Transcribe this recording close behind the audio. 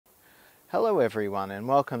Hello everyone and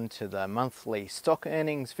welcome to the monthly stock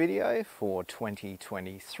earnings video for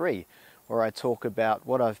 2023, where I talk about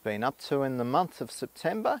what I've been up to in the month of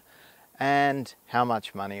September and how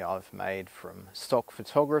much money I've made from stock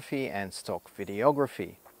photography and stock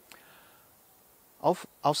videography.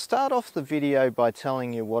 I'll start off the video by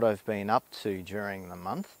telling you what I've been up to during the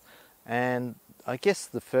month, and I guess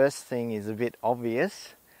the first thing is a bit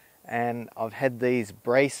obvious, and I've had these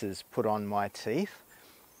braces put on my teeth.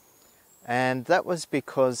 And that was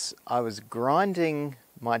because I was grinding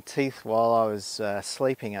my teeth while I was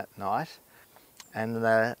sleeping at night, and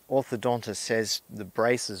the orthodontist says the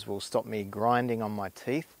braces will stop me grinding on my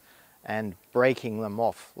teeth and breaking them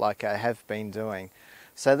off like I have been doing.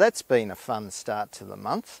 So that's been a fun start to the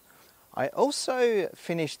month. I also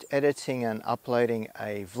finished editing and uploading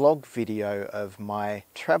a vlog video of my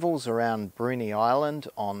travels around Bruny Island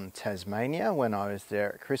on Tasmania when I was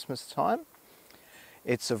there at Christmas time.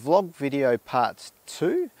 It's a vlog video part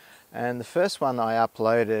 2, and the first one I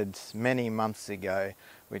uploaded many months ago,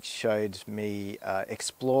 which showed me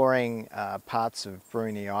exploring parts of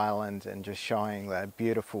Bruny Island and just showing the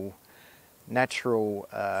beautiful natural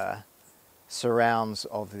surrounds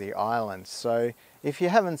of the island. So if you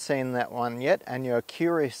haven't seen that one yet and you're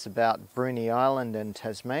curious about Bruny Island and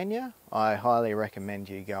Tasmania, I highly recommend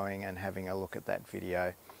you going and having a look at that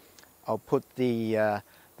video. I'll put the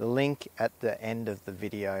link at the end of the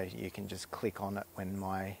video. You can just click on it when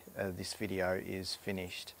this video is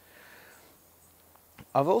finished.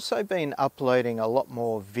 I've also been uploading a lot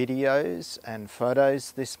more videos and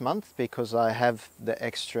photos this month because I have the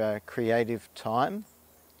extra creative time,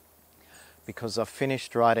 because I've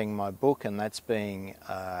finished writing my book and that's being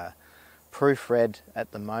proofread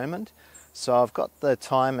at the moment. So I've got the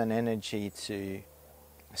time and energy to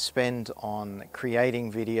spend on creating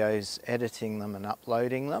videos, editing them and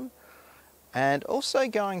uploading them, and also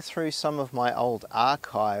going through some of my old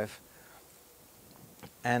archive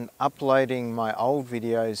and uploading my old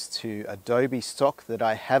videos to Adobestock that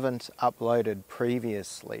I haven't uploaded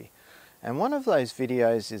previously. And one of those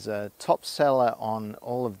videos is a top seller on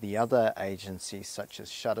all of the other agencies such as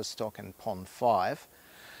Shutterstock and Pond 5,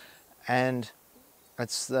 and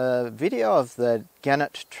it's the video of the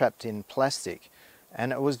gannet trapped in plastic.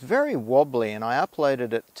 And it was very wobbly, and I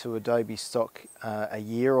uploaded it to Adobestock a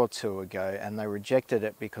year or two ago, and they rejected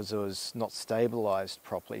it because it was not stabilized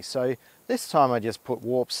properly. So this time I just put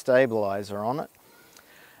warp stabilizer on it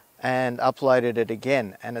and uploaded it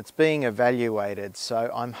again, and it's being evaluated. So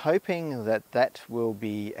I'm hoping that that will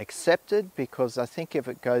be accepted, because I think if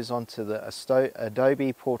it goes onto the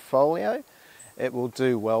Adobe portfolio, it will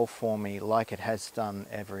do well for me like it has done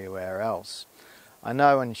everywhere else. I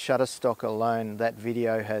know in Shutterstock alone that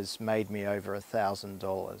video has made me over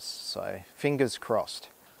 $1,000, so fingers crossed.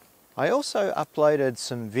 I also uploaded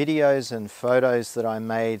some videos and photos that I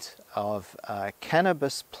made of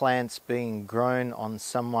cannabis plants being grown on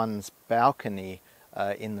someone's balcony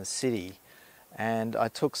in the city. And I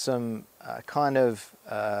took some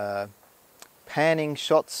panning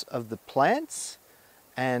shots of the plants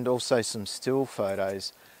and also some still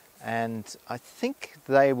photos. And I think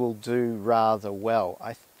they will do rather well.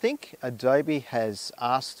 I think Adobe has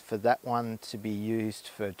asked for that one to be used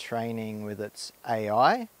for training with its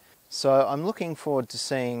AI. So I'm looking forward to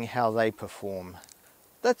seeing how they perform.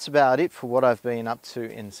 That's about it for what I've been up to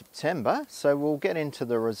in September. So we'll get into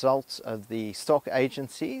the results of the stock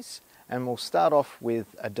agencies, and we'll start off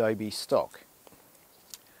with Adobestock.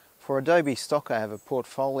 For Adobestock, I have a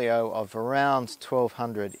portfolio of around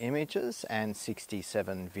 1,200 images and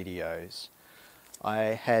 67 videos.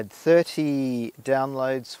 I had 30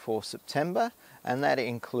 downloads for September, and that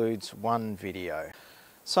includes one video.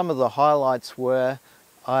 Some of the highlights were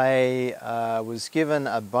I was given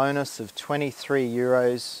a bonus of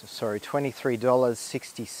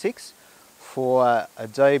 $23.66 for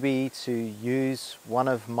Adobe to use one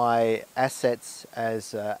of my assets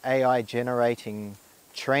as AI generating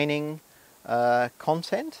training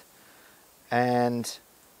content, and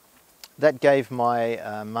that gave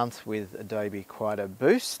my month with Adobe quite a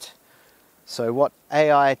boost. So what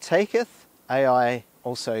AI taketh, AI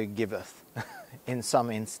also giveth in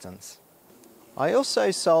some instance. I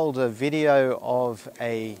also sold a video of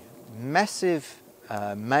a massive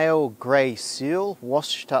male grey seal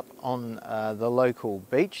washed up on the local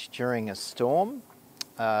beach during a storm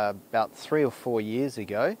about 3 or 4 years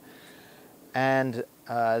ago, and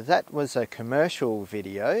that was a commercial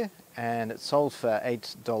video, and it sold for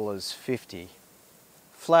 $8.50.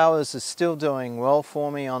 Flowers are still doing well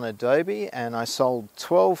for me on Adobe, and I sold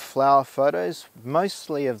 12 flower photos,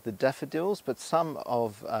 mostly of the daffodils, but some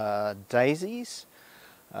of daisies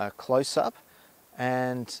close up,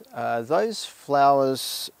 and those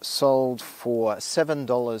flowers sold for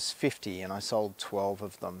 $7.50, and I sold 12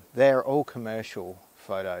 of them. They're all commercial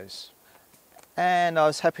photos. And I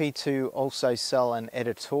was happy to also sell an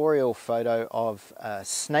editorial photo of a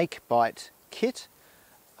snake bite kit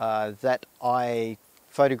that I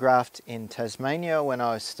photographed in Tasmania when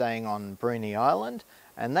I was staying on Bruny Island,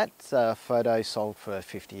 and that photo sold for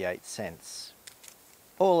 58 cents.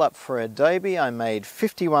 All up for Adobe, I made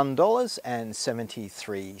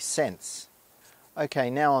 $51.73. Okay,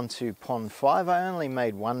 now on to Pond 5. I only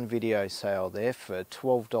made one video sale there for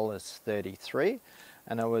 $12.33,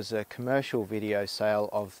 and it was a commercial video sale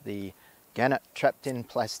of the gannet trapped in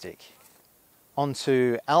plastic. On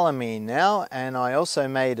to Alamy now, and I also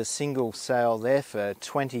made a single sale there for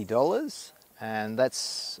 $20, and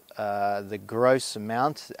that's the gross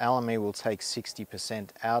amount. Alamy will take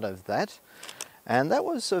 60% out of that, and that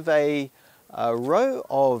was of a row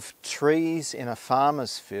of trees in a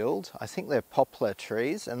farmer's field. I think they're poplar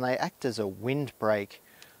trees, and they act as a windbreak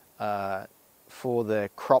for the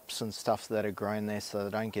crops and stuff that are grown there, so they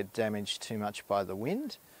don't get damaged too much by the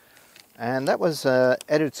wind. And that was an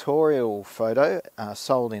editorial photo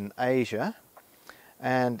sold in Asia,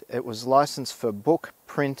 and it was licensed for book,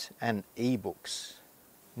 print and ebooks.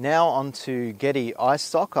 Now on to Getty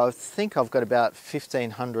Istock. I think I've got about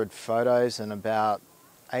 1,500 photos and about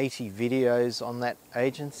 80 videos on that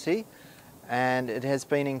agency, and it has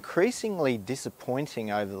been increasingly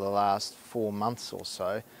disappointing over the last 4 months or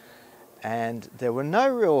so, and there were no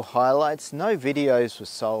real highlights, no videos were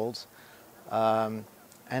sold,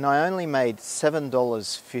 and I only made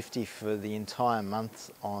 $7.50 for the entire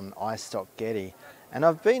month on Istock Getty. And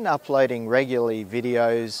I've been uploading regularly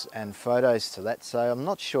videos and photos to that, so I'm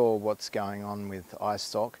not sure what's going on with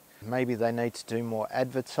Istock. Maybe they need to do more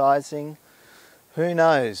advertising. Who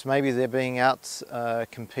knows? Maybe they're being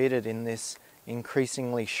competed in this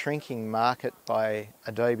increasingly shrinking market by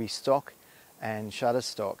Adobestock and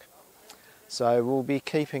Shutterstock. So we'll be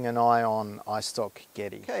keeping an eye on Istock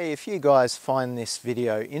Getty. Okay, if you guys find this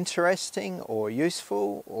video interesting or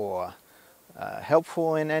useful or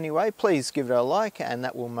helpful in any way, please give it a like, and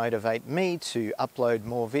that will motivate me to upload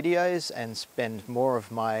more videos and spend more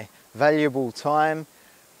of my valuable time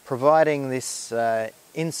providing this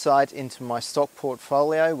insight into my stock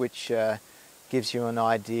portfolio, which gives you an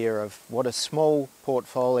idea of what a small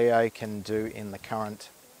portfolio can do in the current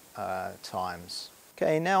times.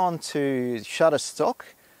 Okay, now on to Shutterstock.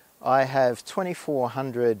 I have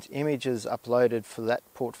 2,400 images uploaded for that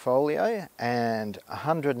portfolio and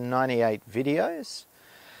 198 videos.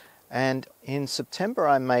 And in September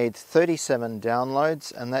I made 37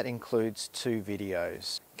 downloads, and that includes 2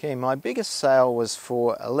 videos. Okay, my biggest sale was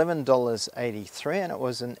for $11.83, and it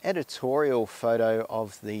was an editorial photo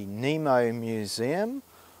of the Nemo Museum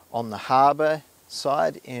on the harbour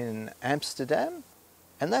side in Amsterdam.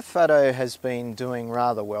 And that photo has been doing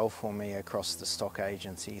rather well for me across the stock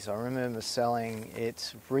agencies. I remember selling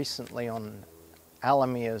it recently on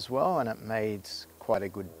Alamy as well, and it made quite a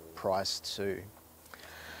good price too.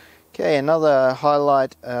 Okay, another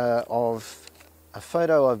highlight of a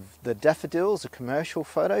photo of the daffodils, a commercial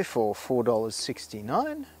photo for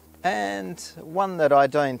 $4.69. And one that I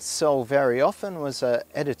don't sell very often was an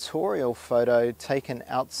editorial photo taken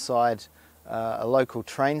outside a local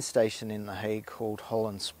train station in The Hague called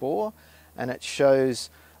Holland Spoor, and it shows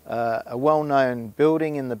a well-known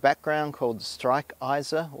building in the background called the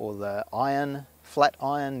Strijkijzer, or the flat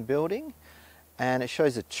iron building, and it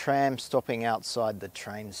shows a tram stopping outside the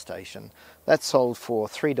train station. That sold for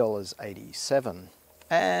 $3.87.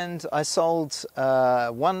 And I sold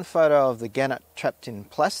one photo of the gannet trapped in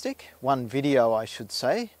plastic, one video I should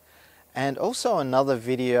say, and also another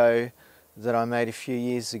video that I made a few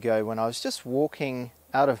years ago when I was just walking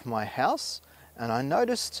out of my house, and I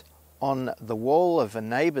noticed on the wall of a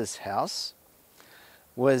neighbour's house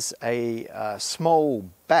was a small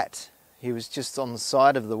bat. He was just on the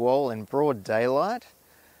side of the wall in broad daylight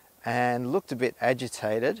and looked a bit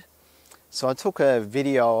agitated. So I took a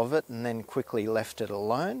video of it and then quickly left it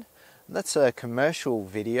alone. That's a commercial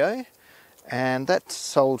video, and that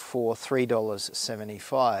sold for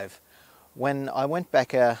 $3.75. When I went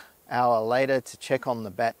back an hour later to check on the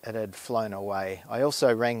bat, it had flown away. I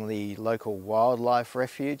also rang the local wildlife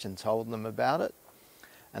refuge and told them about it,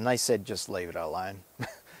 and they said just leave it alone.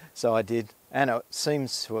 So I did, and it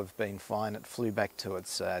seems to have been fine. It flew back to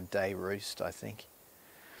its day roost, I think.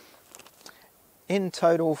 In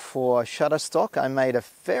total for Shutterstock, I made a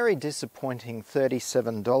very disappointing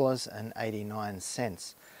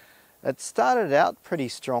 $37.89. It started out pretty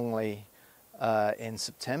strongly in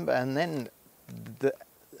September, and then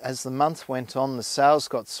as the month went on, the sales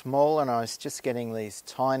got smaller and I was just getting these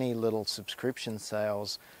tiny little subscription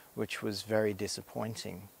sales, which was very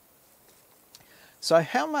disappointing. So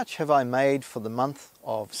how much have I made for the month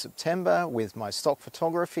of September with my stock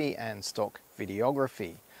photography and stock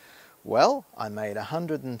videography? Well, I made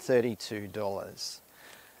 $132.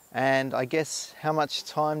 And I guess how much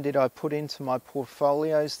time did I put into my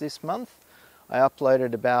portfolios this month? I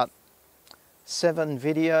uploaded about 7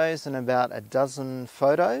 videos and about a dozen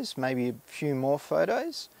photos, maybe a few more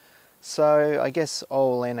photos. So I guess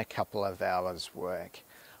all in a couple of hours work.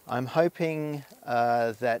 I'm hoping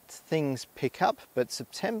that things pick up, but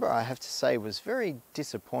September, I have to say, was very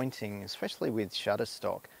disappointing, especially with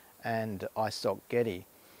Shutterstock and Istock Getty.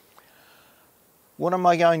 What am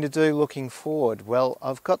I going to do looking forward? Well,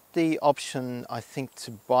 I've got the option, I think,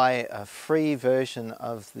 to buy a free version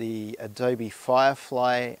of the Adobe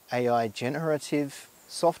Firefly AI generative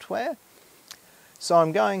software. So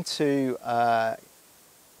I'm going to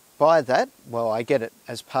buy that. Well, I get it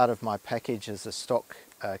as part of my package as a stock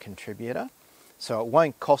contributor, so it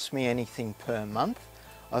won't cost me anything per month.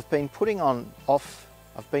 I've been putting off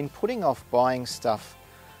buying stuff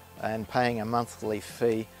and paying a monthly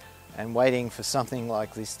fee and waiting for something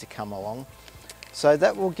like this to come along. So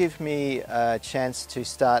that will give me a chance to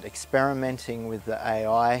start experimenting with the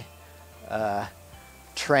AI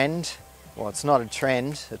trend. Well, it's not a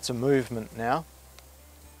trend, it's a movement now,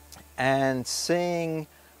 and seeing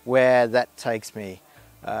where that takes me.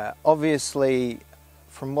 Obviously,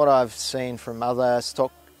 from what I've seen from other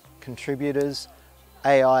stock contributors,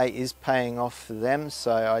 AI is paying off for them,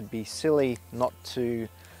 so I'd be silly not to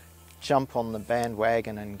jump on the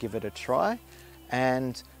bandwagon and give it a try.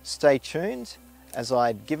 And stay tuned as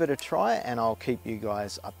I give it a try, and I'll keep you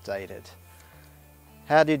guys updated.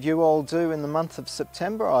 How did you all do in the month of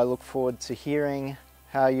September? I look forward to hearing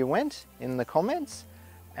how you went in the comments,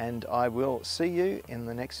 and I will see you in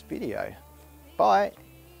the next video. Bye.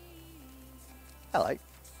 Hello.